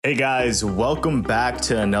Hey guys, welcome back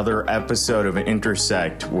to another episode of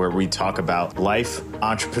Intersect, where we talk about life,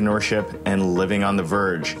 entrepreneurship, and living on the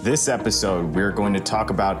verge. This episode, we're going to talk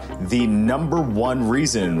about the number one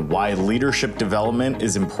reason why leadership development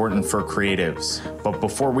is important for creatives. But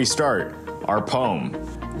before we start, our poem.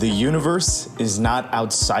 The universe is not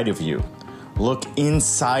outside of you. Look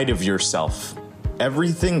inside of yourself.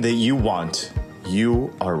 Everything that you want,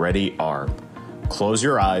 you already are. Close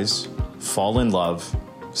your eyes, fall in love,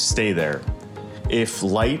 stay there. If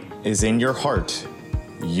light is in your heart,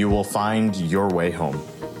 you will find your way home.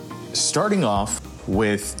 Starting off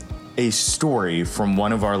with a story from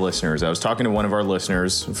one of our listeners. I was talking to one of our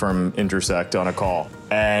listeners from Intersect on a call,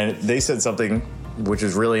 and they said something which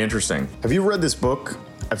is really interesting. Have you read this book?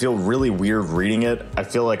 I feel really weird reading it. I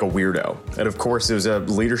feel like a weirdo. And of course, it was a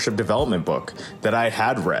leadership development book that I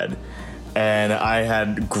had read. And I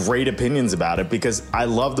had great opinions about it because I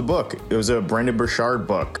love the book. It was a Brendon Burchard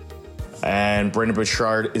book. And Brendon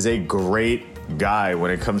Burchard is a great guy when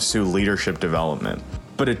it comes to leadership development.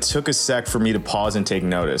 But it took a sec for me to pause and take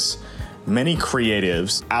notice. Many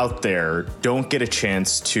creatives out there don't get a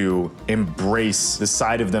chance to embrace the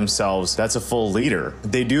side of themselves that's a full leader.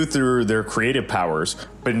 They do through their creative powers,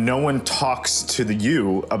 but no one talks to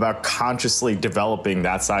you about consciously developing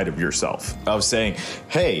that side of yourself. Of saying,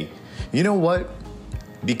 hey, you know what?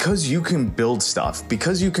 Because you can build stuff,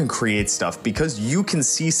 because you can create stuff, because you can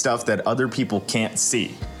see stuff that other people can't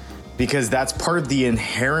see, because that's part of the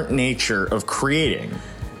inherent nature of creating,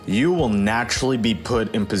 you will naturally be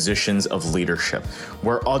put in positions of leadership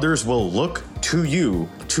where others will look to you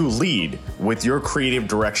to lead with your creative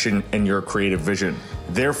direction and your creative vision.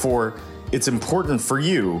 Therefore, it's important for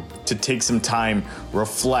you to take some time,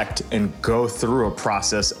 reflect, and go through a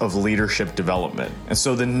process of leadership development. And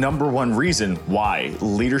so the number one reason why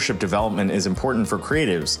leadership development is important for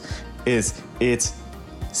creatives is it's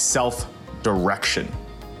self-direction.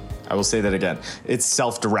 I will say that again. It's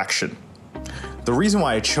self-direction. The reason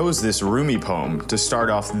why I chose this Rumi poem to start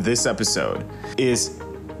off this episode is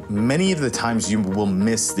many of the times you will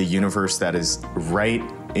miss the universe that is right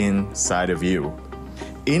inside of you.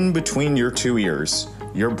 In between your two ears,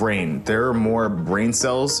 your brain, there are more brain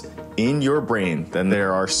cells in your brain than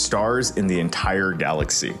there are stars in the entire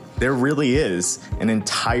galaxy. There really is an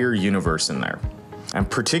entire universe in there. And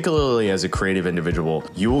particularly as a creative individual,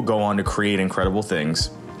 you will go on to create incredible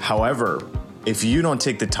things. However, if you don't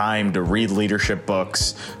take the time to read leadership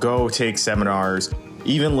books, go take seminars,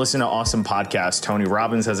 even listen to awesome podcasts. Tony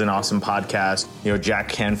Robbins has an awesome podcast. Jack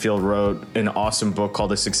Canfield wrote an awesome book called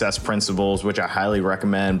The Success Principles, which I highly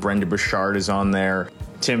recommend. Brendon Burchard is on there.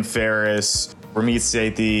 Tim Ferriss, Ramit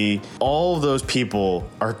Sethi. All of those people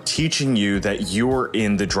are teaching you that you're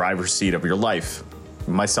in the driver's seat of your life,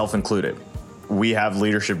 myself included. We have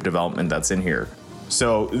leadership development that's in here.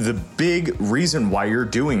 So the big reason why you're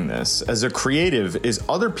doing this as a creative is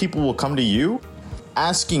other people will come to you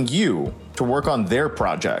asking you to work on their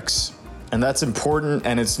projects. And that's important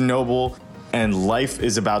and it's noble, and life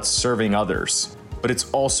is about serving others. But it's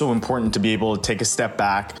also important to be able to take a step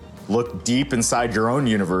back, look deep inside your own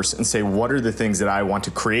universe and say, what are the things that I want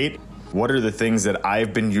to create? What are the things that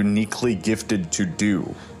I've been uniquely gifted to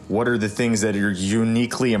do? What are the things that are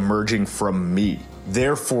uniquely emerging from me?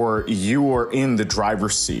 Therefore, you are in the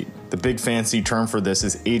driver's seat. The big fancy term for this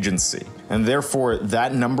is agency. And therefore,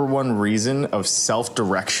 that number one reason of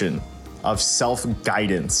self-direction, of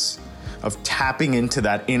self-guidance, of tapping into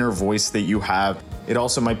that inner voice that you have. It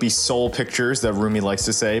also might be soul pictures that Rumi likes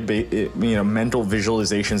to say, mental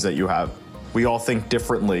visualizations that you have. We all think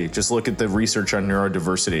differently. Just look at the research on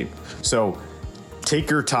neurodiversity. So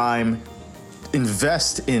take your time,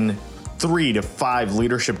 invest in 3 to 5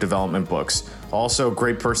 leadership development books. Also, a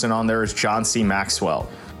great person on there is John C. Maxwell.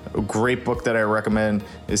 A great book that I recommend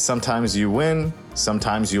is Sometimes You Win,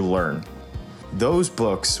 Sometimes You Learn. Those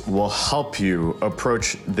books will help you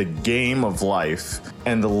approach the game of life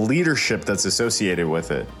and the leadership that's associated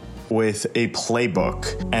with it with a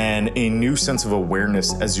playbook and a new sense of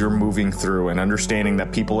awareness as you're moving through and understanding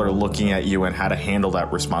that people are looking at you and how to handle that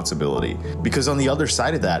responsibility. Because on the other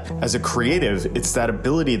side of that, as a creative, it's that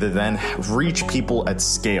ability to then reach people at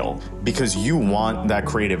scale because you want that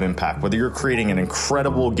creative impact. Whether you're creating an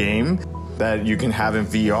incredible game that you can have in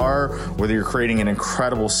VR, whether you're creating an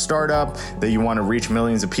incredible startup that you want to reach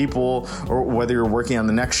millions of people, or whether you're working on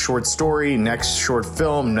the next short story, next short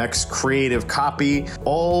film, next creative copy,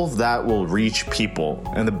 all of that will reach people.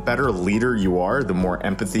 And the better leader you are, the more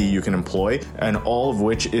empathy you can employ, and all of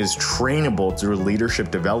which is trainable through leadership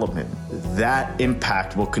development. That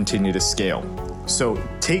impact will continue to scale. So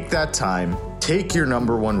take that time, take your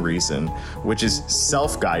number one reason, which is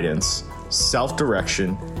self-guidance.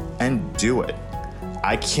 self-direction, and do it.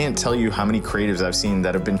 I can't tell you how many creatives I've seen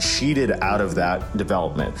that have been cheated out of that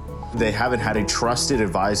development. They haven't had a trusted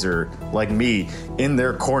advisor like me in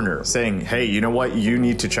their corner saying, hey, you know what? You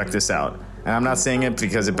need to check this out. And I'm not saying it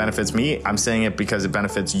because it benefits me. I'm saying it because it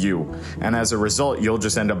benefits you. And as a result, you'll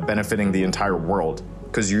just end up benefiting the entire world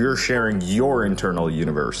because you're sharing your internal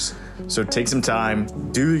universe. So take some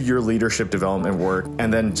time, do your leadership development work,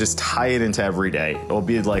 and then just tie it into every day. It'll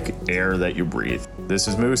be like air that you breathe. This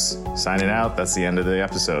is Moose signing out. That's the end of the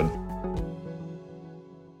episode.